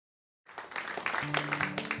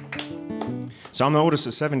So I'm the oldest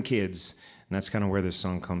of 7 kids, and that's kind of where this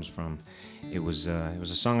song comes from. It was a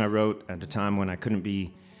song I wrote at a time when I couldn't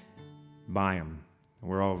be by them.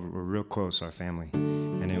 We're real close, our family,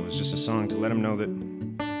 and it was just a song to let them know that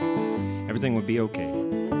everything would be okay.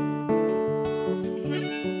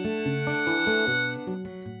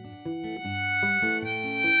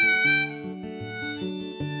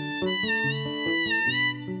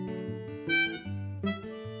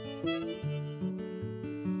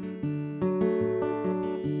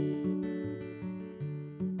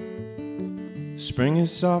 Spring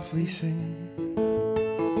is softly singing,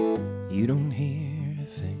 you don't hear a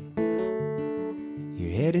thing.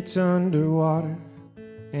 Your head it's underwater,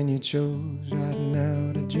 and you chose right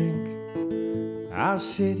now to drink. I'll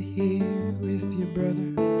sit here with you,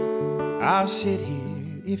 brother, I'll sit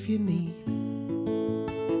here if you need.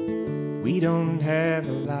 We don't have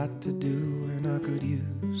a lot to do, and I could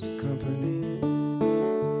use the company.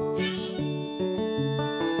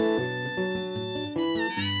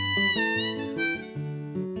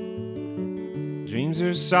 Dreams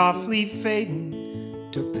are softly fading,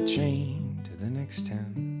 took the train to the next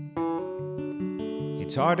town.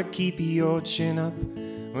 It's hard to keep your chin up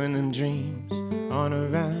when them dreams aren't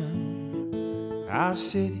around. I'll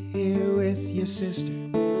sit here with your sister,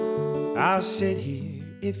 I'll sit here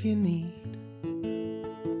if you need.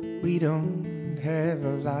 We don't have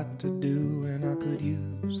a lot to do, and I could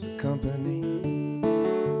use the company.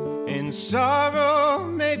 And sorrow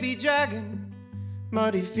may be dragging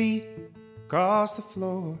muddy feet across the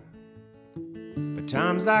floor, but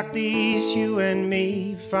times like these, you and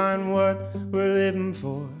me find what we're living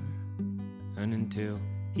for. And until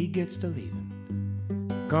he gets to leaving,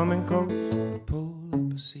 come and go, pull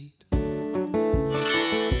up a seat.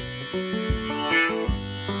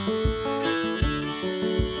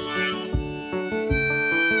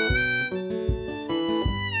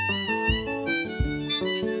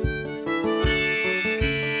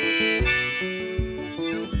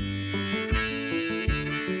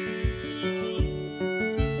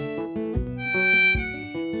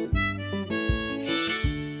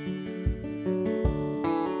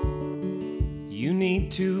 You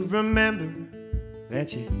need to remember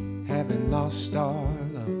that you haven't lost our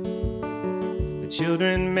love. The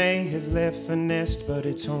children may have left the nest, but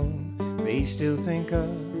it's home they still think of.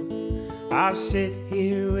 I'll sit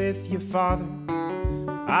here with your father,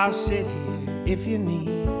 I'll sit here if you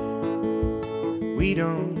need. We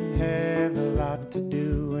don't have a lot to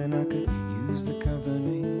do, and I could use the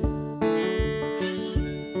company.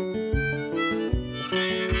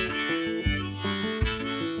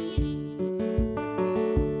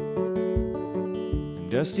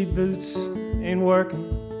 Dusty boots ain't working.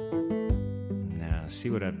 Now, see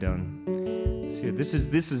what I've done? See, this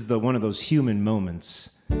is one of those human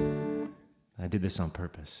moments. I did this on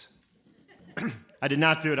purpose. I did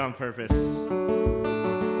not do it on purpose.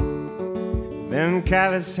 Them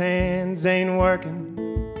callous hands ain't working.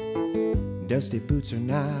 Dusty boots are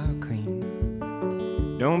now clean.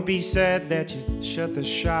 Don't be sad that you shut the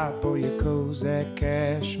shop or you close that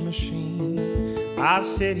cash machine. I'll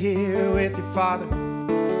sit here with your father,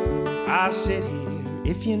 I'll sit here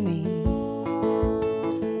if you need.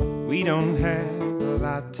 We don't have a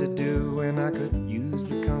lot to do, and I could use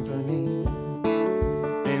the company.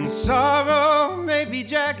 And sorrow may be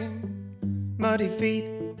dragging muddy feet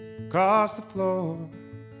across the floor,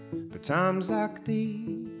 but times like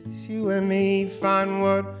these, you and me find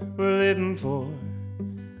what we're living for.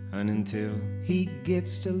 And until he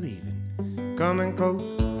gets to leaving, come and go,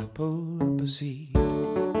 pull up a seat.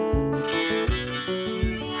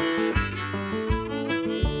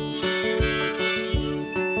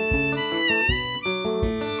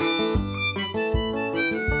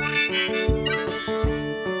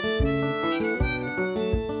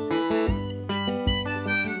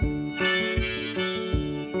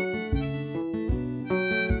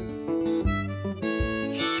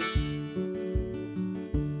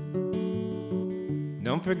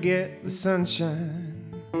 Don't forget the sunshine,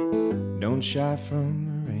 don't shy from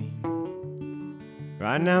the rain.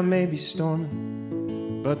 Right now maybe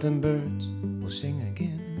storming, but them birds will sing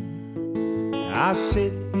again. I'll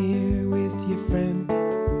sit here with your friend,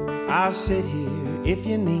 I'll sit here if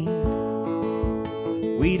you need.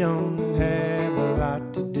 We don't have a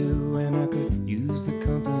lot to do, and I could use the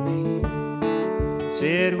company.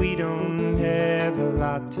 Said we don't have a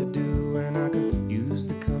lot to do, and I could use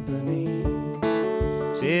the company.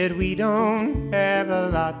 Said we don't have a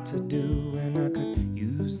lot to do, and I could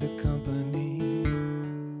use the company.